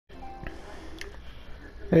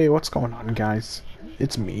Hey, what's going on, guys?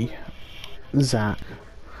 It's me, Zach,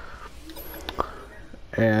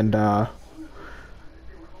 and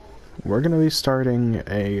we're gonna be starting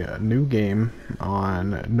a new game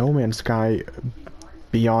on No Man's Sky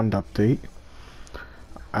Beyond update.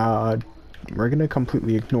 Uh, we're gonna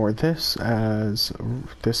completely ignore this as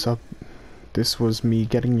this was me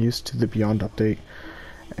getting used to the Beyond update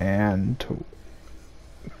and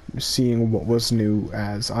seeing what was new,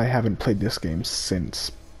 as I haven't played this game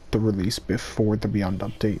since the release before the Beyond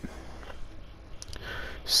update.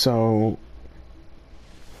 So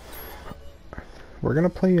we're gonna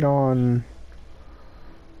play it on...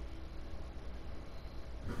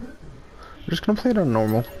 We're just gonna play it on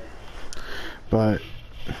normal. But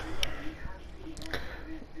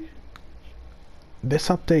this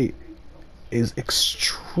update is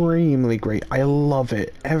extremely great. I love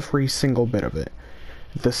it. Every single bit of it.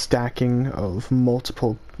 The stacking of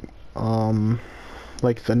multiple,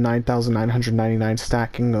 like the 9,999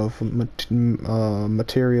 stacking of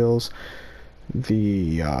materials,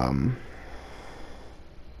 the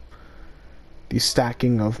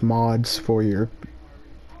stacking of mods for your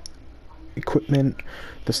equipment,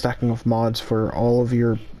 the stacking of mods for all of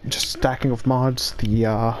your, just stacking of mods,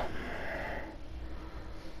 the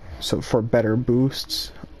so for better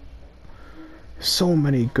boosts. So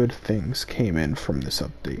many good things came in from this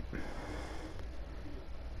update.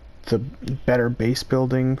 The better base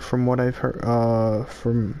building, from what I've heard,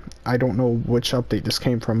 I don't know which update this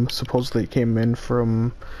came from. Supposedly it came in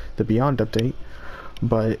from the Beyond update,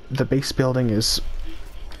 but the base building is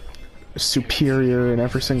superior in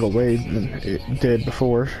every single way than it did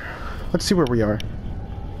before. Let's see where we are.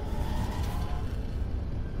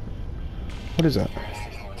 What is that?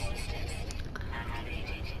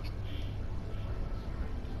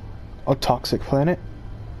 A toxic planet?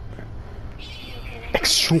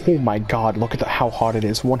 Oh my god, look at how hot it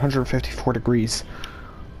is. 154 degrees.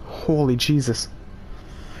 Holy Jesus.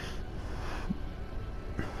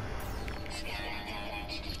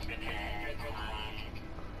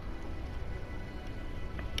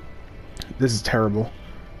 This is terrible.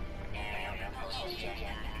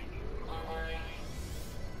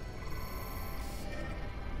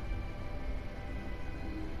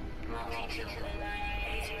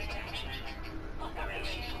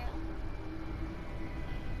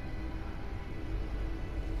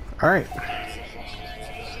 Alright.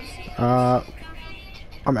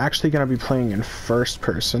 I'm actually gonna be playing in first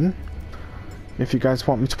person. If you guys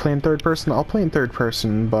want me to play in third person, I'll play in third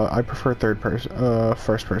person, but I prefer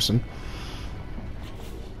first person.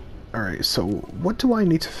 Alright, so what do I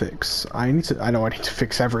need to fix? I know I need to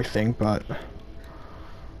fix everything, but...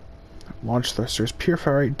 Launch thrusters, pure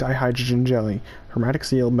ferrite, dihydrogen jelly, hermetic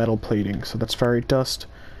seal, metal plating, so that's ferrite dust.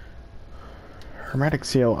 Hermetic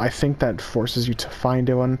seal, I think that forces you to find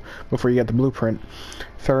one before you get the blueprint.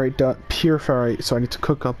 Ferrite, pure ferrite, so I need to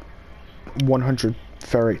cook up 100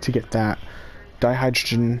 ferrite to get that.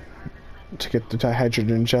 Dihydrogen, to get the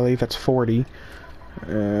dihydrogen jelly, that's 40.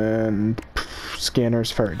 And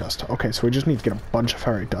scanners, ferrite dust. Okay, so we just need to get a bunch of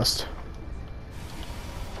ferrite dust.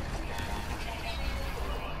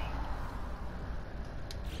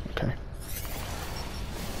 Okay.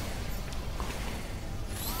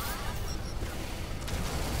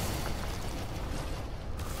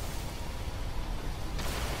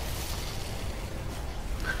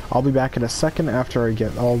 I'll be back in a second after I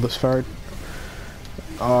get all this ferrite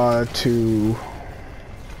to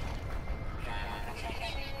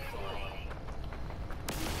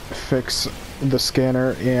fix the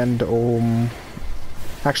scanner and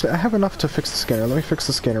actually I have enough to fix the scanner. Let me fix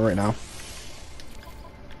the scanner right now.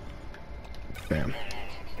 Bam.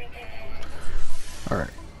 Alright.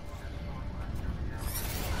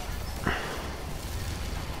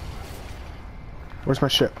 Where's my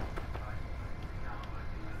ship?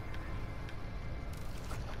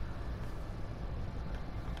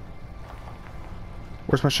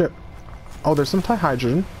 Where's my ship? Oh, there's some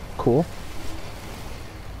dihydrogen. Cool.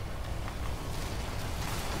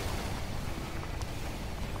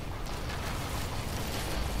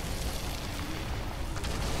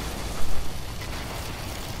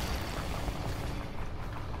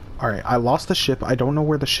 Alright, I lost the ship. I don't know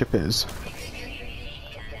where the ship is.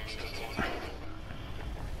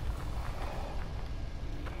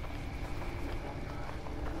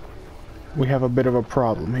 We have a bit of a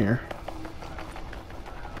problem here.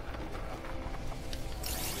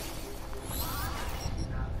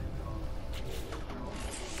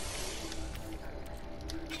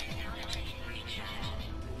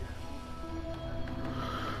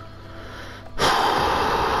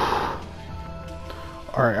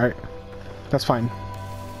 Alright, that's fine.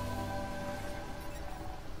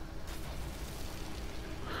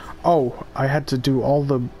 Oh, I had to do all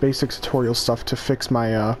the basic tutorial stuff to fix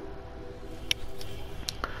my,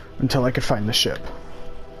 until I could find the ship.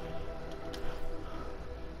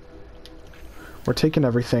 We're taking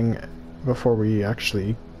everything before we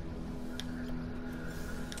actually...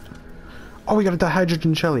 Oh, we got a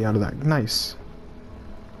dihydrogen jelly out of that. Nice.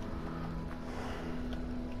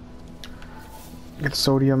 Get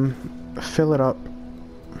sodium, fill it up.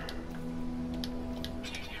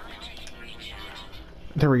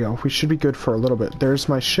 There we go. We should be good for a little bit. There's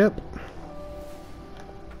my ship.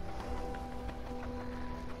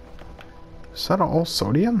 Is that all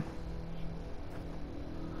sodium?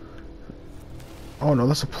 Oh no,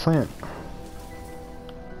 that's a plant.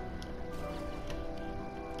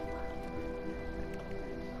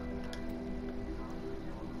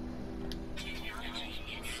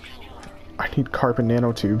 I need carbon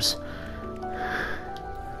nanotubes.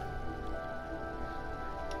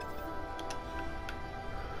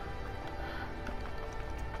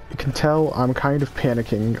 You can tell I'm kind of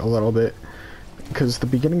panicking a little bit because the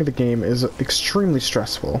beginning of the game is extremely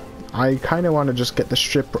stressful. I kind of want to just get the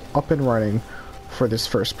ship up and running for this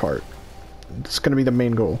first part. It's going to be the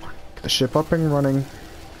main goal. Get the ship up and running.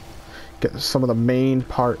 Get some of the main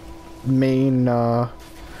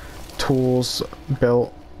tools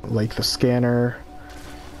built, like the scanner.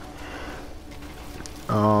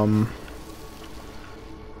 And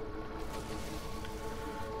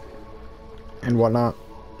whatnot.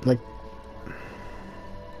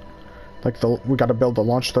 We got to build the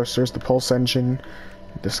launch thrusters, the pulse engine,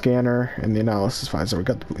 the scanner, and the analysis visor. We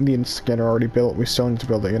got the scanner already built. We still need to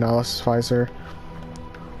build the analysis visor.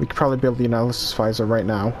 We could probably build the analysis visor right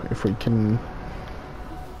now if we can.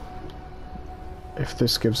 If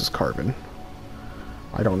this gives us carbon.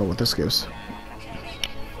 I don't know what this gives.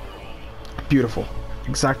 Beautiful.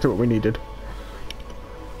 Exactly what we needed.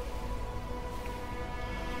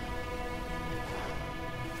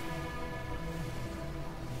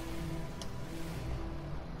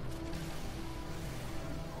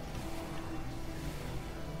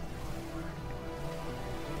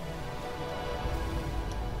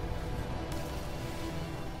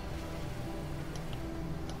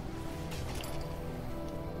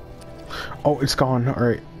 Oh, it's gone.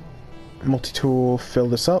 Alright. Multi-tool, fill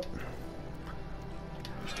this up.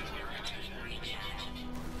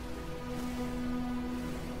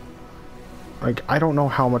 Like, I don't know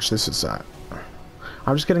how much this is at.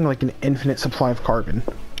 I'm just getting like an infinite supply of carbon.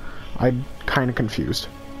 I'm kind of confused.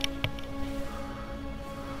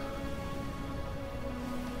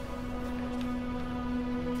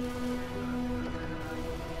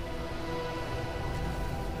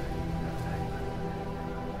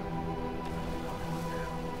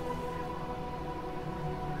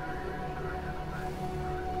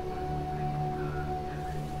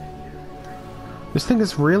 This thing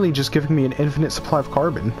is really just giving me an infinite supply of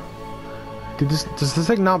carbon. Does this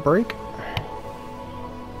thing not break?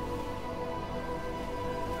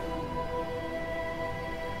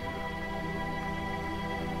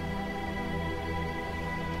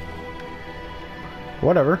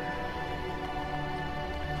 Whatever.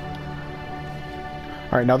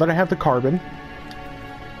 Alright, now that I have the carbon,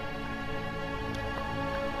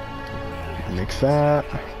 mix that.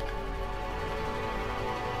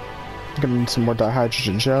 Gonna need some more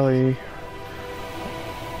dihydrogen jelly.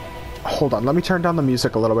 Hold on, let me turn down the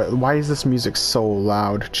music a little bit. Why is this music so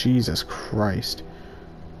loud? Jesus Christ.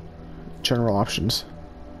 General options.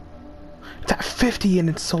 It's at 50 and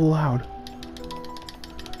it's so loud.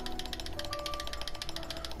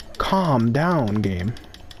 Calm down, game.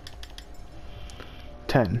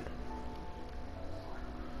 10.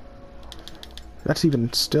 That's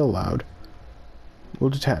even still loud.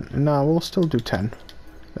 We'll do 10. No, we'll still do 10.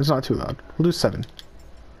 It's not too loud. We'll do 7.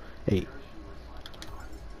 8.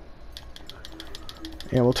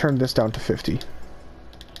 And we'll turn this down to 50.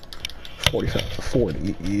 45.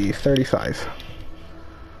 40. 35.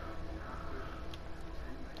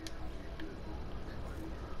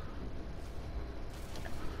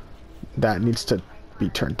 That needs to be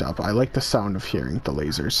turned up. I like the sound of hearing the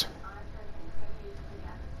lasers.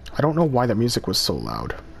 I don't know why the music was so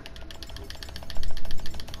loud.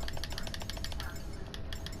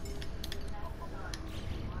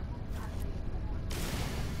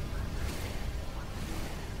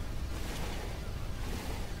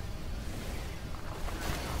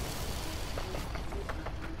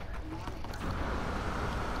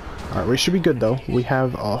 Alright, we should be good though. We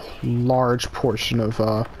have a large portion of,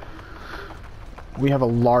 we have a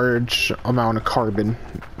large amount of carbon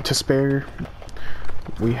to spare.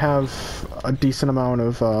 We have a decent amount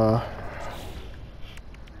of,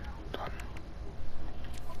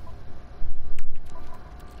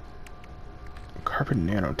 Carbon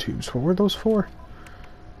nanotubes. What were those for?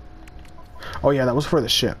 Oh yeah, that was for the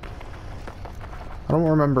ship. I don't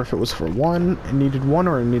remember if it was for one, it needed one,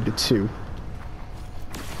 or it needed two.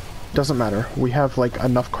 Doesn't matter. We have, like,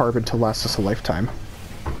 enough carbon to last us a lifetime.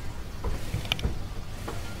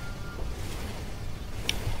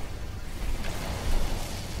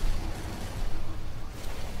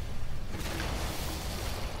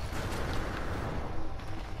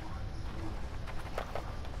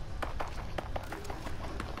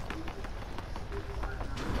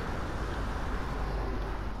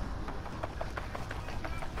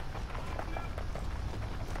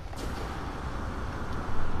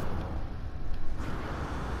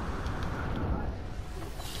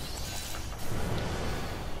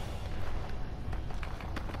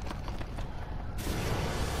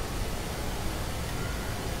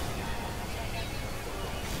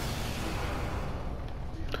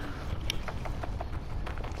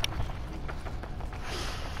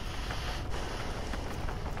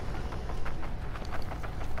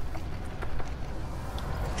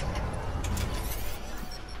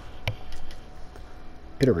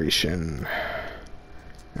 Iteration.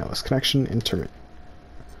 Alice connection, intermit.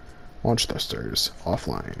 Launch thrusters,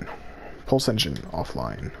 offline. Pulse engine,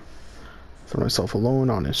 offline. Found myself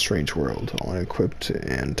alone on a strange world, unequipped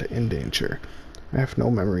and in danger. I have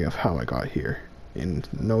no memory of how I got here, in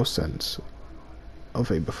no sense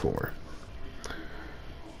of a before.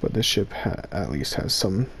 But this ship at least has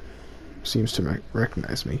some... seems to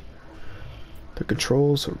recognize me. The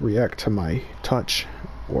controls react to my touch,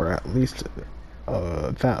 or at least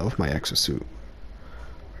that of my exosuit.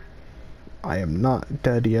 I am not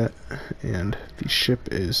dead yet, and the ship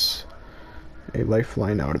is a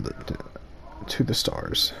lifeline out of to the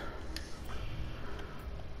stars.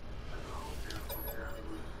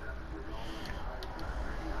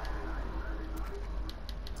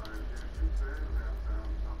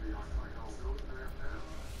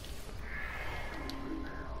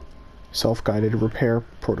 Self-guided repair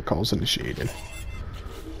protocols initiated.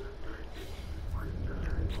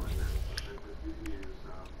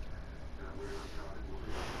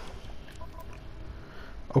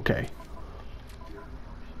 Okay.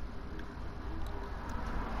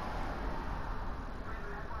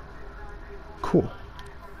 Cool.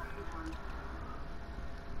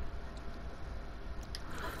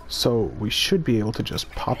 So we should be able to just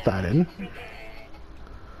pop that in.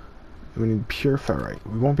 We need pure ferrite.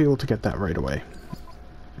 We won't be able to get that right away.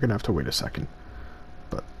 We're gonna have to wait a second.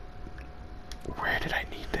 But where did I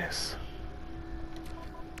need this?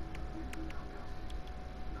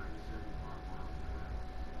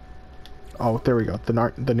 Oh, there we go. The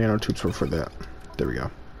nanotubes were for that. There we go.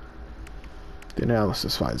 The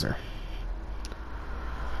analysis visor.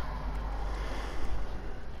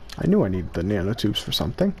 I knew I needed the nanotubes for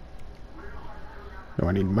something. No,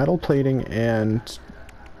 I need metal plating, and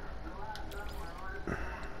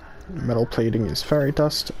metal plating is ferrite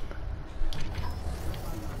dust.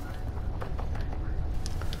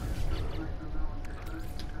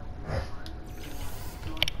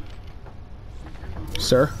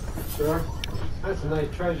 Sir? Sir, that's a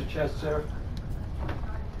nice treasure chest, sir.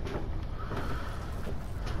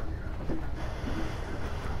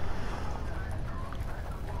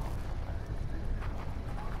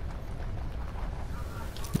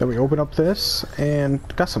 Then we open up this and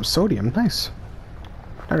got some sodium. Nice.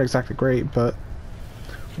 Not exactly great, but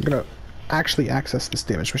I'm gonna actually access this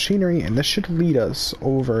damaged machinery, and this should lead us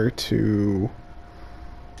over to...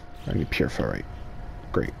 I need pure ferrite.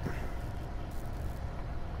 Great.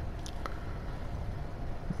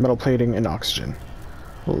 Metal plating and oxygen.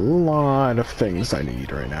 A lot of things I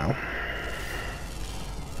need right now.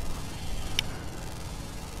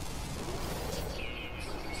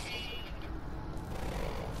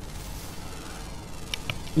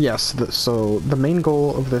 Yes, so the main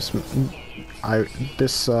goal of this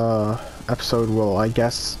episode will, I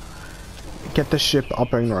guess, get the ship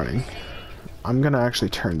up and running. I'm gonna actually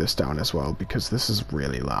turn this down as well, because this is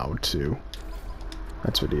really loud too.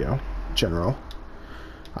 That's video. General.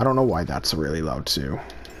 I don't know why that's really loud too.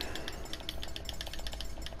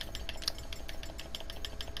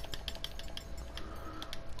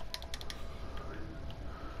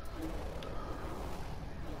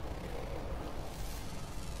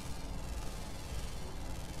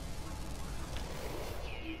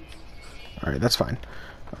 Alright, that's fine.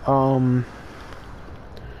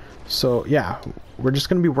 So, yeah, we're just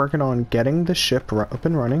going to be working on getting the ship up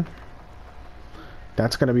and running.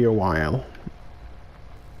 That's going to be a while.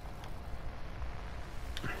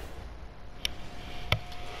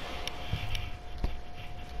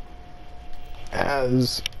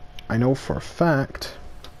 As I know for a fact,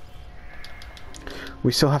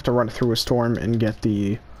 We still have to run it through a storm and get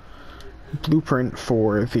the blueprint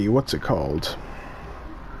for the, what's it called?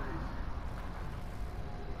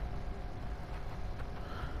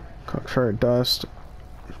 Ferret dust,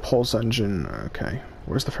 pulse engine. Okay,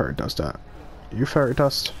 where's the ferret dust at? You ferret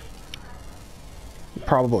dust?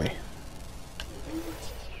 Probably.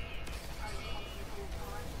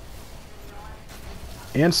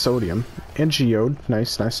 And sodium. And geode.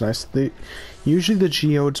 Nice, nice, nice. Usually the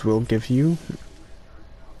geodes will give you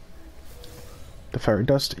the ferret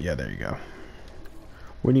dust. Yeah, there you go.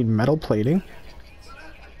 We need metal plating.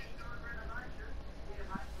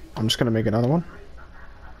 I'm just gonna make another one.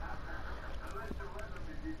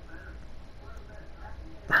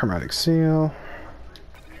 Hermetic seal.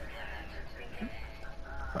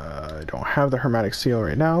 I don't have the hermetic seal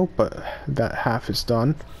right now, but that half is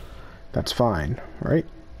done. That's fine, right?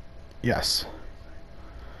 Yes.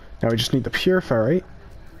 Now we just need the pure ferrite.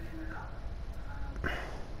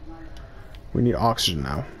 We need oxygen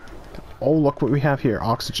now. Oh, look what we have here,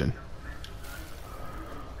 oxygen.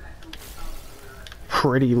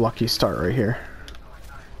 Pretty lucky start right here.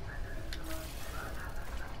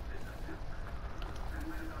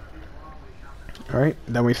 Alright,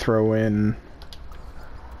 then we throw in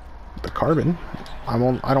the carbon. I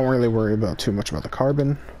don't really worry about too much about the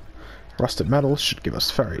carbon. Rusted metal should give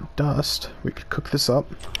us ferrite dust. We could cook this up.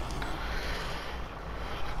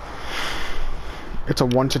 It's a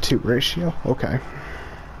 1-to-2 ratio. Okay.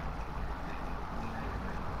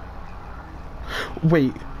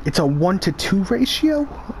 Wait, it's a 1-to-2 ratio?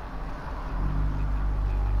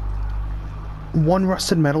 One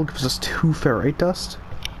rusted metal gives us 2 ferrite dust?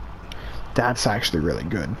 That's actually really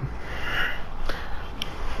good.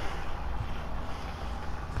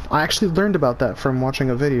 I actually learned about that from watching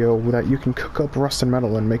a video that you can cook up rusted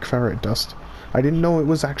metal and make ferrite dust. I didn't know it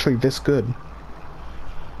was actually this good.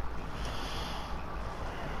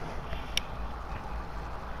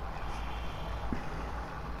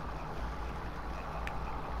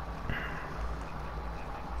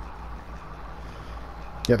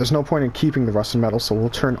 Yeah, there's no point in keeping the rusted metal, so we'll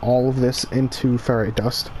turn all of this into ferrite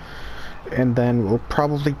dust. And then we'll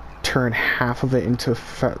probably turn half of it into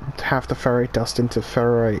half the ferrite dust into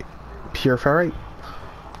ferrite, pure ferrite.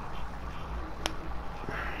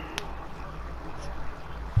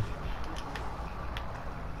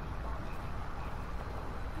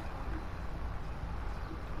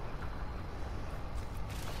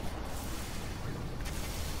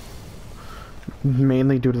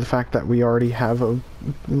 Mainly due to the fact that we already have a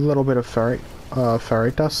little bit of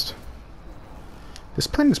ferrite dust. This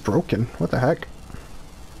plane is broken. What the heck?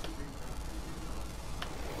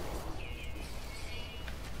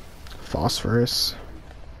 Phosphorus.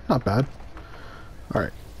 Not bad.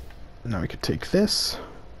 Alright. Now we could take this.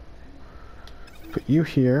 Put you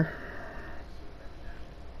here.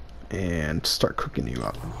 And start cooking you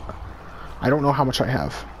up. I don't know how much I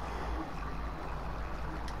have.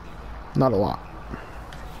 Not a lot.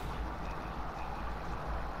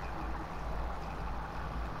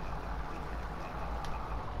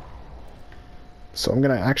 So I'm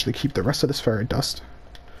going to actually keep the rest of this ferrite dust.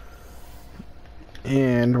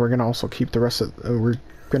 And we're going to also keep the rest of... we're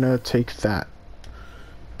going to take that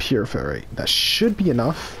pure ferrite. That should be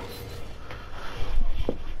enough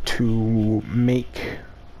to make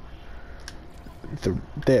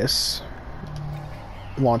this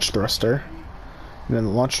launch thruster. And then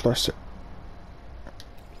the launch thruster...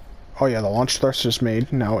 Oh yeah, the launch thruster is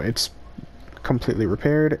made. Now it's completely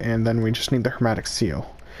repaired. And then we just need the hermetic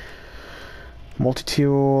seal.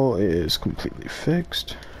 Multi-tool is completely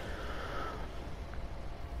fixed.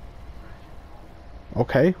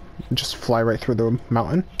 Okay, just fly right through the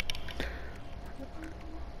mountain.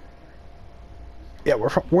 Yeah,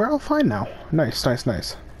 we're all fine now. Nice, nice,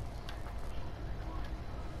 nice.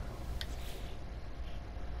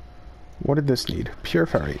 What did this need? Pure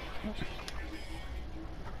ferrite.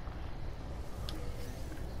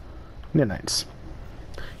 Nanites.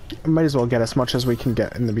 Might as well get as much as we can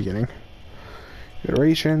get in the beginning.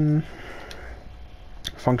 Iteration.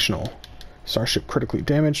 Functional. Starship critically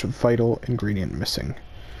damaged, vital ingredient missing.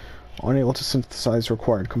 Unable to synthesize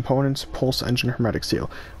required components. Pulse engine hermetic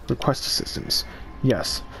seal. Request assistance.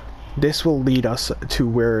 Yes. This will lead us to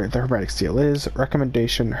where the hermetic seal is.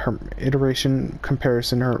 Recommendation. Iteration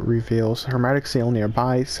comparison reveals hermetic seal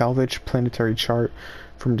nearby. Salvage planetary chart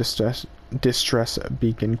from distress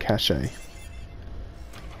beacon cache.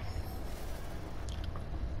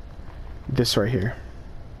 This right here.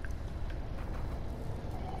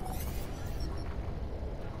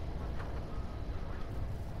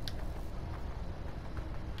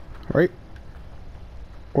 Right?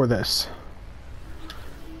 Or this.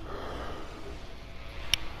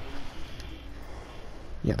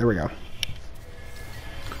 Yeah, there we go.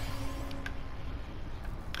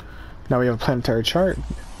 Now we have a planetary chart.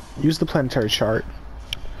 Use the planetary chart,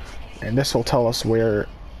 and this will tell us where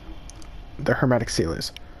the hermetic seal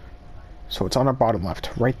is. So it's on our bottom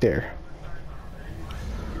left, right there.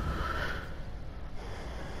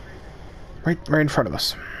 Right in front of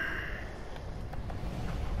us.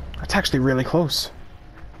 That's actually really close.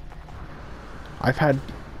 I've had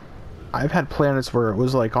planets where it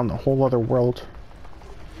was like on the whole other world.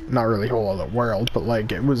 Not really whole other world, but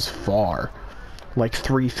like it was far. Like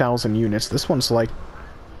 3,000 units. This one's like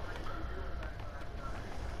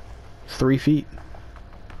 3 feet.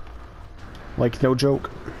 Like, no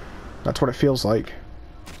joke. That's what it feels like.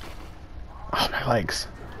 Oh, my legs.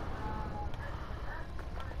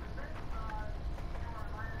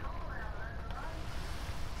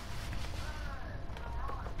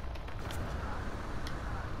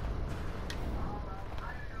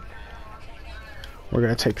 We're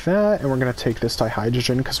gonna take that, and we're gonna take this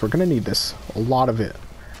dihydrogen, because we're gonna need this. A lot of it.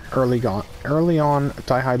 Early on,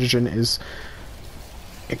 dihydrogen is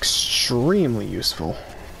extremely useful.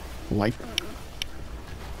 Like...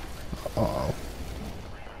 Uh-oh.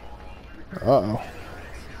 Uh-oh.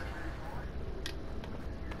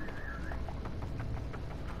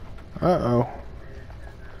 Uh-oh.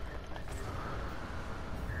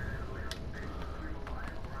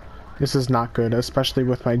 This is not good, especially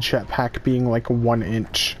with my jetpack being like 1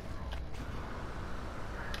 inch.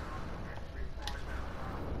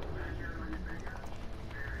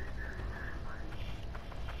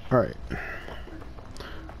 Alright.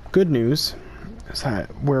 Good news is that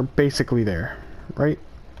we're basically there, right?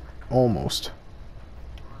 Almost.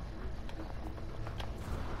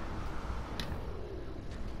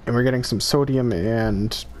 And we're getting some sodium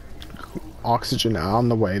and oxygen on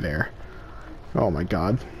the way there. Oh my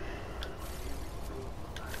god.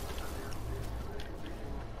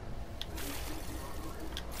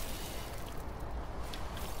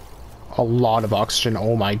 A lot of oxygen,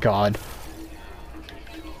 oh my god.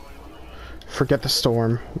 Forget the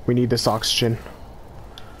storm. We need this oxygen.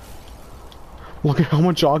 Look at how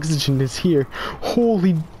much oxygen is here.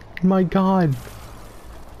 Holy my god.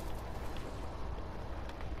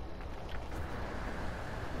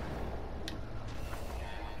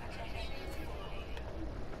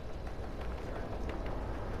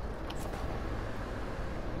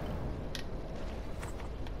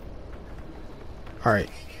 Alright.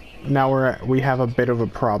 Now we have a bit of a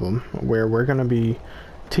problem where we're gonna be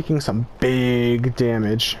taking some big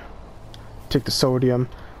damage. Take the sodium,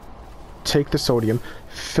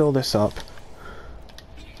 fill this up.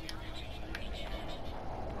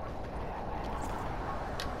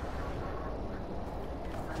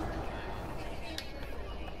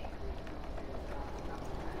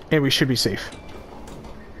 And we should be safe.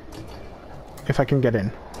 If I can get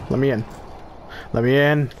in. Let me in. Let me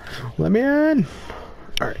in. Let me in.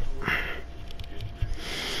 Alright.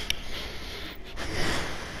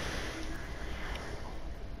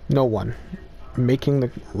 No one. Making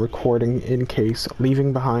the recording in case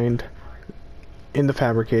leaving behind in the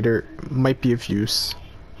fabricator might be of use.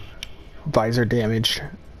 Visor damaged.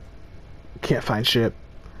 Can't find ship.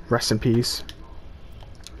 Rest in peace.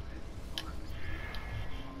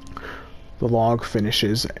 The log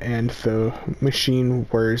finishes and the machine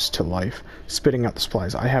whirs to life, spitting out the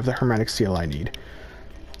supplies. I have the hermetic seal I need.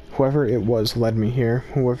 Whoever it was led me here.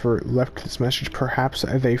 Whoever left this message, perhaps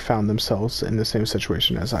they found themselves in the same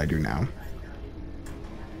situation as I do now.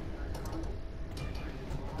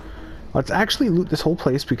 Let's actually loot this whole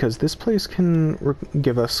place, because this place can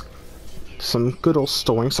give us some good old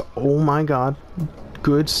storing. So, oh my god,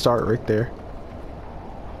 good start right there.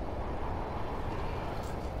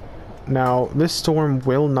 Now, this storm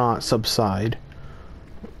will not subside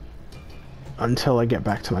until I get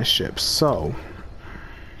back to my ship, so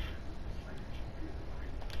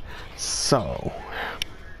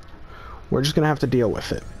we're just gonna have to deal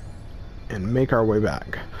with it and make our way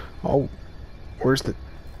back. Oh, where's the...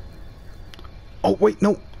 Oh, wait,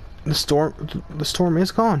 no! The storm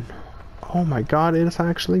is gone. Oh my god, it is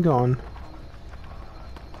actually gone.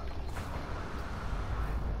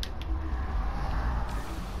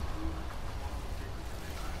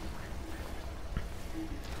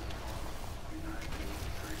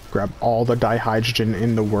 Grab all the dihydrogen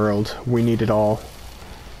in the world. We need it all.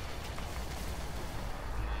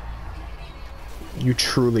 You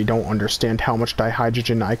truly don't understand how much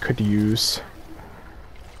dihydrogen I could use.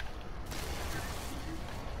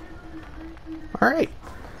 Alright.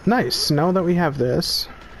 Nice. Now that we have this,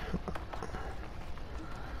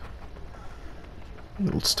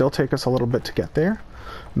 it'll still take us a little bit to get there,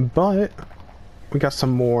 but we got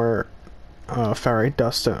some more ferrite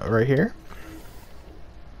dust right here.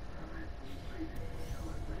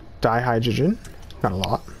 Dihydrogen, not a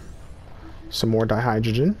lot. Some more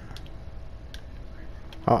dihydrogen.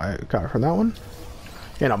 Oh, I got it from that one.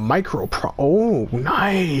 And a oh,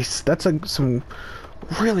 nice! That's some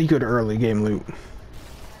really good early game loot.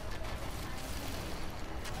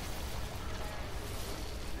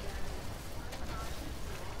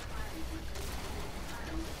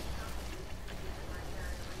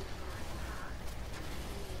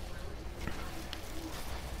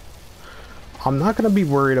 I'm not going to be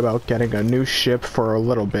worried about getting a new ship for a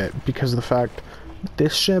little bit because of the fact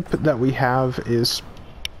this ship that we have is,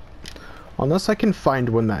 unless I can find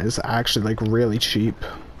one that is actually like really cheap,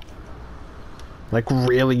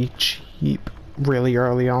 really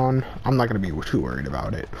early on, I'm not going to be too worried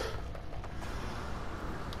about it.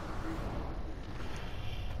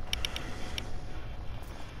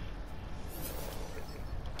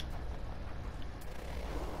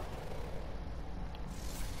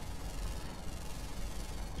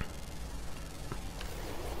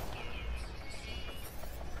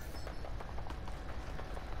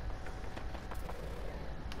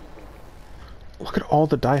 Look at all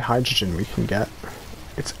the dihydrogen we can get.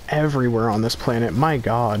 It's everywhere on this planet, my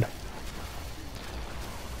god.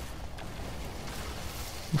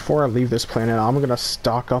 Before I leave this planet, I'm gonna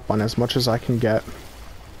stock up on as much as I can get.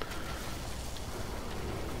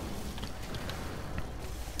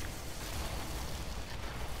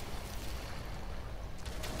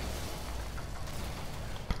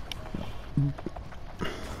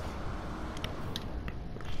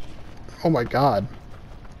 Oh my god.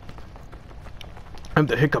 I have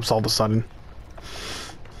the hiccups all of a sudden.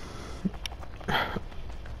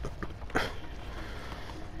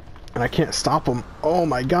 And I can't stop them. Oh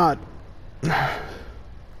my god.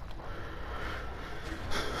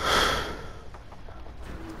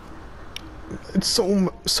 It's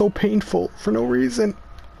so painful for no reason.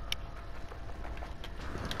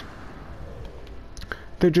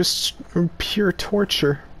 They're just pure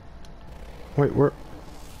torture. Wait, where?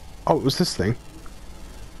 Oh, it was this thing.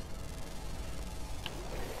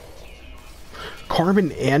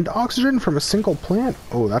 Carbon and oxygen from a single plant?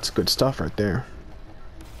 Oh, that's good stuff right there.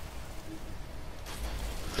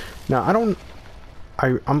 Now,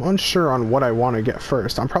 I'm unsure on what I want to get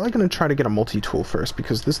first. I'm probably going to try to get a multi-tool first,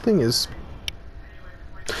 because this thing is...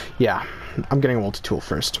 Yeah, I'm getting a multi-tool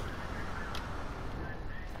first.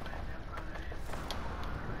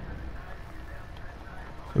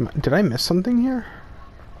 Did I miss something here?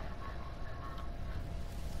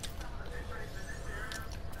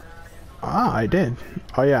 Ah, I did.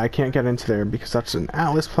 Oh yeah, I can't get into there because that's an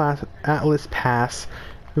Atlas Pass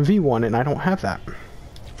V1 and I don't have that.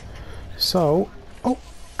 So, oh,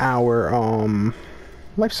 our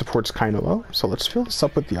life support's kind of low, so let's fill this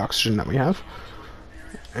up with the oxygen that we have.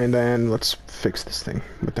 And then let's fix this thing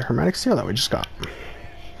with the hermetic seal that we just got.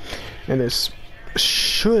 And this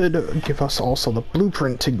should give us also the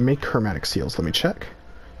blueprint to make hermetic seals. Let me check.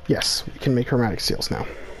 Yes, we can make hermetic seals now.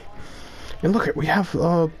 And look, we have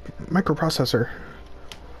a microprocessor.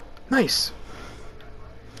 Nice!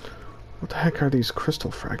 What the heck are these crystal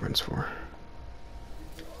fragments for?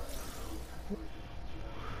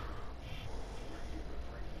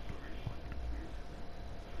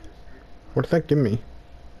 What did that give me?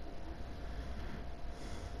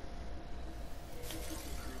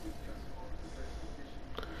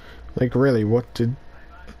 Like, really, what did...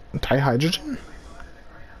 Dihydrogen?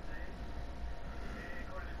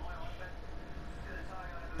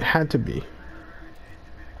 It had to be.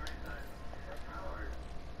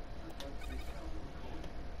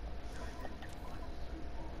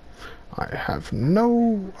 I have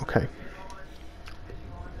no... Okay.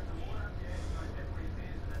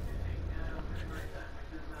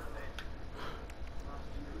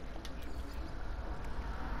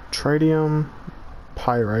 Tritium,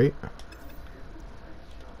 pyrite,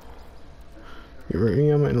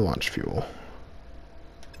 uranium, and launch fuel.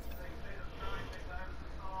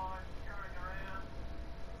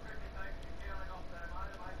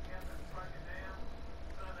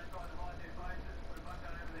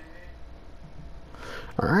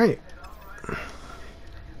 Alright.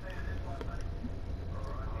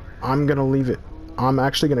 I'm gonna leave it. I'm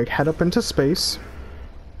actually gonna head up into space.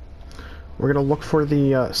 We're gonna look for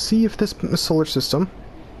the, see if this solar system...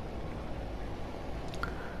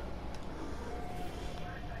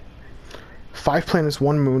 Five planets,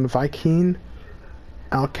 one moon, Viking,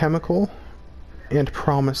 alchemical, and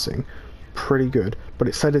promising. Pretty good. But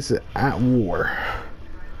it said it's at war.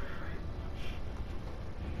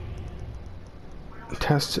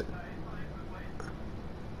 Test it.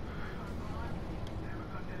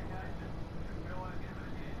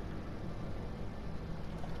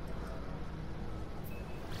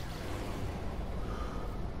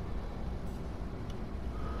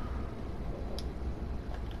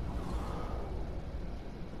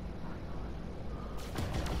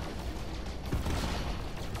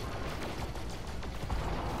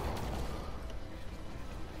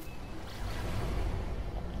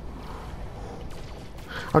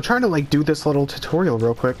 I'm trying to like do this little tutorial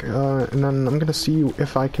real quick, and then I'm gonna see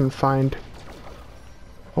if I can find...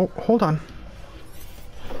 Oh, hold on.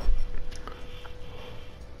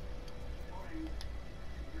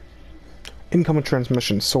 Incoming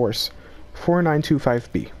transmission source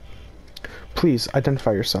 4925B. Please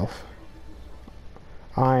identify yourself.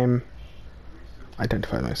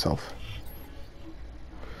 Identify myself.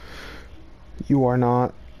 You are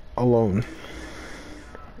not alone.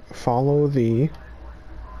 Follow the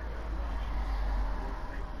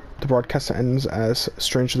broadcast ends as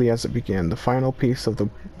strangely as it began. The final piece of the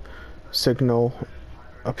signal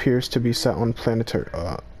appears to be set on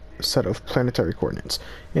set of planetary coordinates.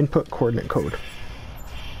 Input coordinate code.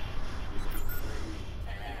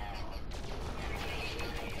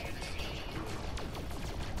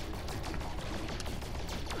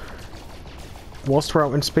 Whilst we're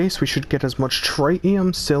out in space, we should get as much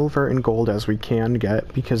tritium, silver, and gold as we can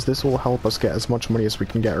get, because this will help us get as much money as we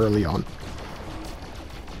can get early on.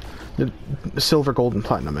 The silver, gold, and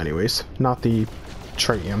platinum anyways, not the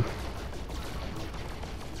tritium.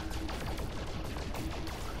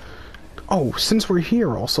 Oh, since we're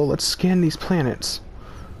here also, let's scan these planets.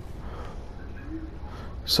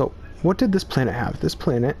 So, what did this planet have? This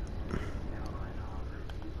planet...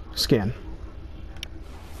 Scan.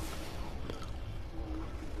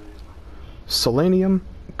 Selenium,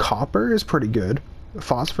 copper is pretty good.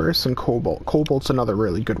 Phosphorus and cobalt. Cobalt's another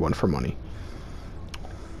really good one for money.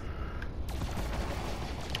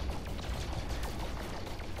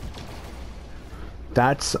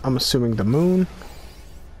 That's, I'm assuming, the moon.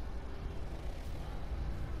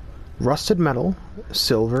 Rusted metal,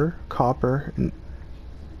 silver, copper, and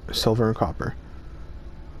copper.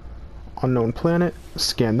 Unknown planet,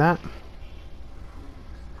 scan that.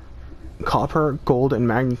 Copper, gold, and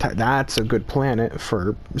magnetite. That's a good planet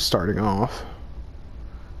for starting off.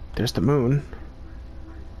 There's the moon.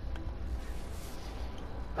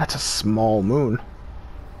 That's a small moon.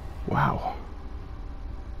 Wow.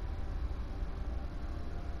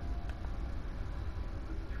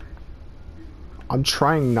 I'm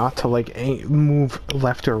trying not to like move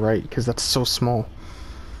left or right because that's so small.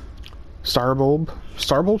 Starbulb.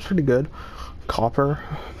 Starbulb's pretty good. Copper,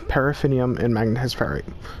 paraffinium, and magnetized ferrite.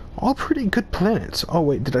 All pretty good planets. Oh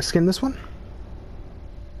wait, did I skin this one?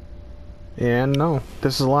 And no,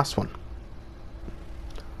 this is the last one.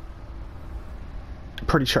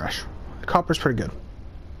 Pretty trash. Copper's pretty good.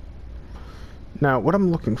 Now, what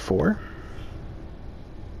I'm looking for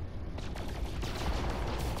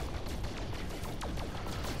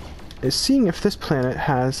is seeing if this planet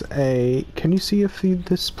has a... Can you see if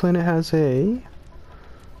this planet has a...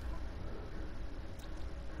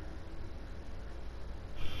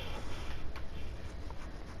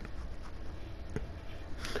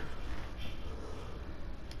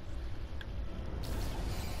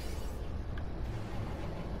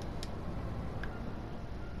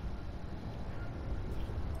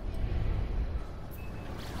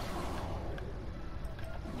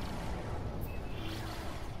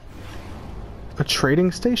 A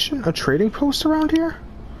trading station? A trading post around here?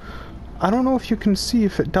 I don't know if you can see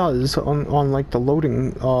if it does on like the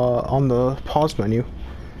loading, on the pause menu.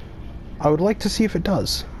 I would like to see if it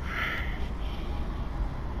does.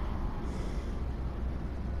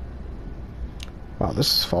 Wow,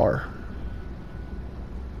 this is far.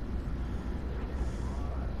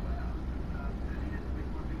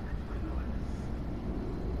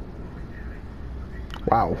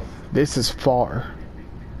 Wow, this is far.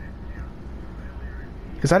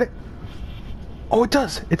 Is that it? Oh, it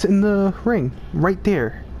does! It's in the ring, right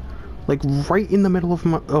there. Like, right in the middle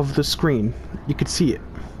of the screen. You could see it.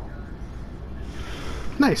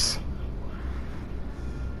 Nice.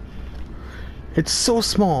 It's so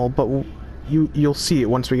small, but you'll see it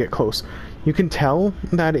once we get close. You can tell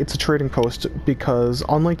that it's a trading post because,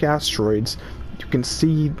 unlike asteroids, you can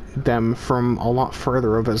see them from a lot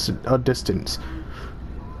further of a distance.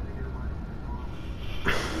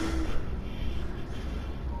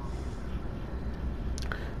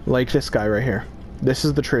 Like this guy right here. This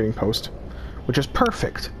is the trading post, which is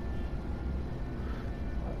perfect.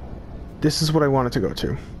 This is what I wanted to go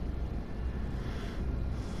to.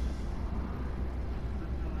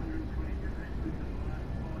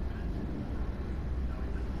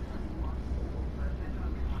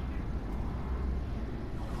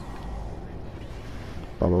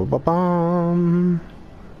 Ba-ba-ba-bum.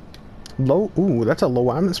 Low, ooh, that's a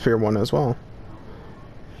low atmosphere one as well.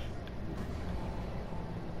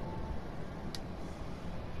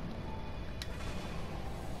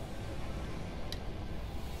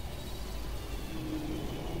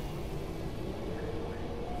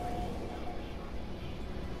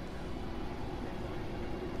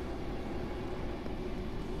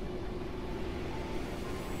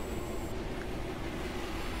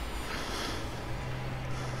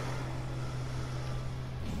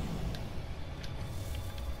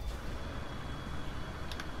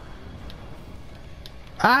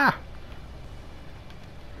 Ah!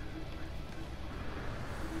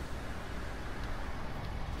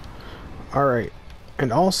 Alright.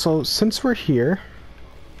 And also, since we're here,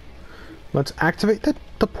 let's activate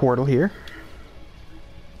the portal here.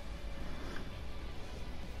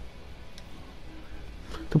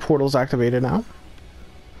 The portal's activated now.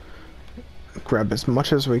 Grab as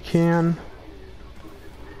much as we can.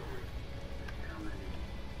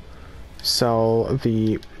 Sell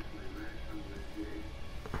the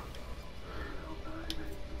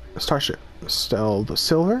starship. Sell the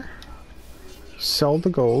silver. Sell the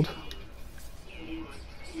gold.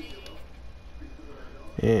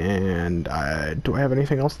 And do I have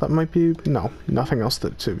anything else that might be? No, nothing else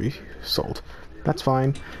to be sold. That's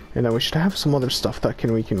fine. And then we should have some other stuff that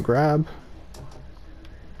we can grab.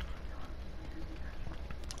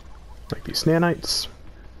 Like these nanites.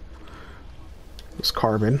 This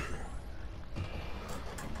carbon.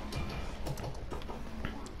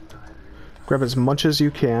 Grab as much as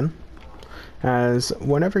you can. As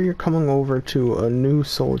whenever you're coming over to a new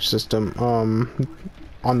solar system,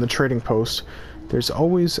 on the trading post, there's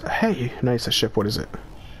always, hey, nice, a ship, what is it?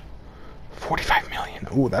 45 million.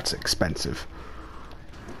 Ooh, that's expensive.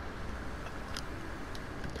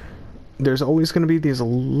 There's always going to be these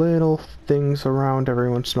little things around every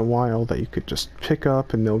once in a while that you could just pick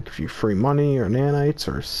up and they'll give you free money or nanites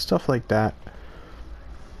or stuff like that.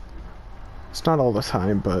 It's not all the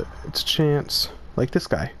time, but it's a chance. Like this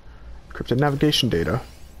guy. Encrypted navigation data.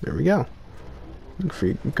 There we go.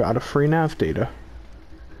 Got a free nav data.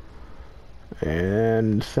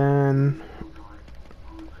 And then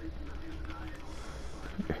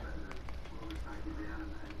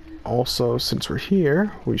also, since we're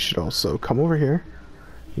here, we should also come over here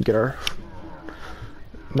and get our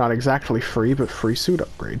not exactly free, but free suit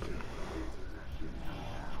upgrade.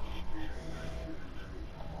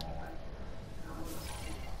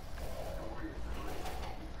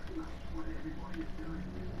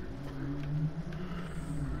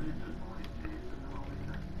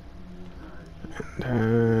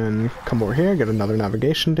 And come over here, get another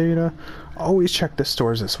navigation data. Always check the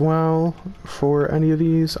stores as well for any of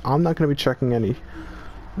these. I'm not going to be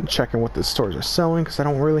checking what the stores are selling because I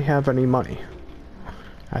don't really have any money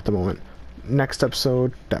at the moment. Next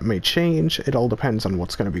episode, that may change. It all depends on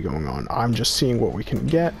what's going to be going on. I'm just seeing what we can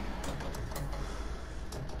get.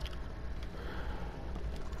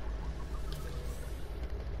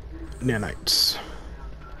 Nanites.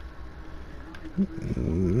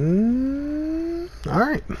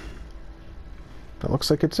 Alright. That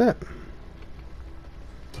looks like it's it.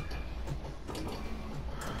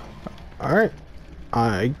 Alright.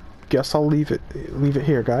 I guess I'll leave it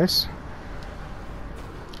here, guys.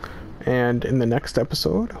 And in the next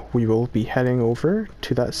episode, we will be heading over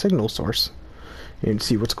to that signal source and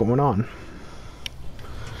see what's going on.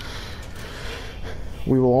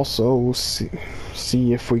 We will also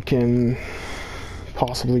see if we can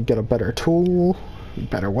possibly get a better tool,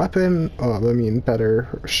 better weapon,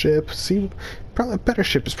 better ship. Probably a better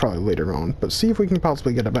ship is probably later on, but see if we can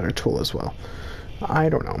possibly get a better tool as well. I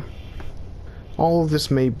don't know. All of this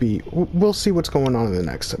may be... We'll see what's going on in the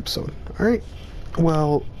next episode. Alright?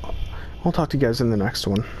 Well, I'll talk to you guys in the next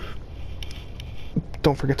one.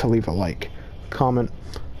 Don't forget to leave a like, comment,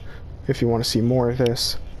 if you want to see more of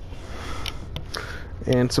this,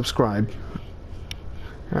 and subscribe.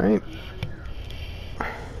 Alright?